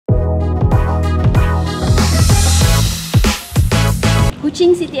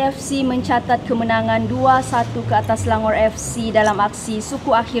Kuching City FC mencatat kemenangan 2-1 ke atas Selangor FC dalam aksi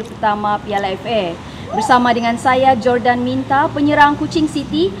suku akhir pertama Piala FA. Bersama dengan saya, Jordan Mintah, penyerang Kuching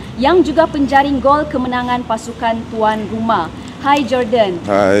City yang juga penjaring gol kemenangan pasukan tuan rumah. Hi Jordan.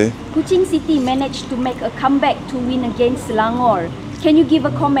 Hi. Kuching City managed to make a comeback to win against Selangor. Can you give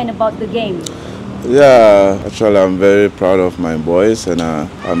a comment about the game? Yeah, actually I'm very proud of my boys and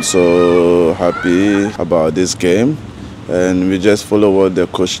I'm so happy about this game. And we just follow what the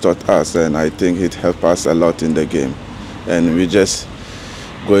coach taught us, and I think it helped us a lot in the game. And we just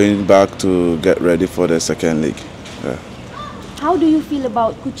going back to get ready for the second leg. Yeah. How do you feel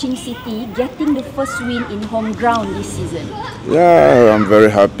about Kuching City getting the first win in home ground this season? Yeah, I'm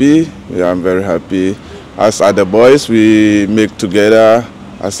very happy. I'm very happy. As other boys, we make together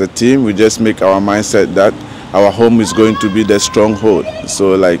as a team. We just make our mindset that our home is going to be the stronghold.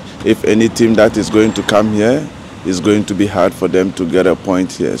 So like if any team that is going to come here, it's going to be hard for them to get a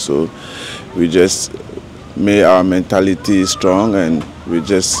point here. So we just made our mentality strong and we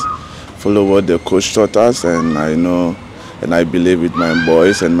just follow what the coach taught us, and I know and I believe with my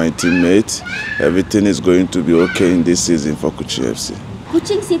boys and my teammates, everything is going to be okay in this season for Kuching FC.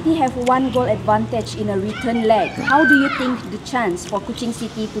 Kuching City have 1 goal advantage in a return leg. How do you think the chance for Kuching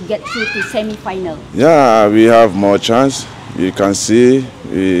City to get through to semi-final? Yeah, we have more chance. You can see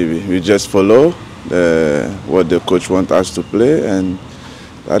we just follow what the coach wants us to play, and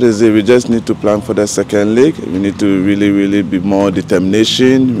that is it. We just need to plan for the second leg. We need to really be more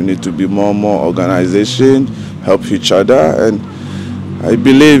determination. We need to be more organization, help each other, and I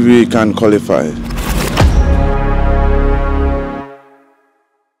believe we can qualify.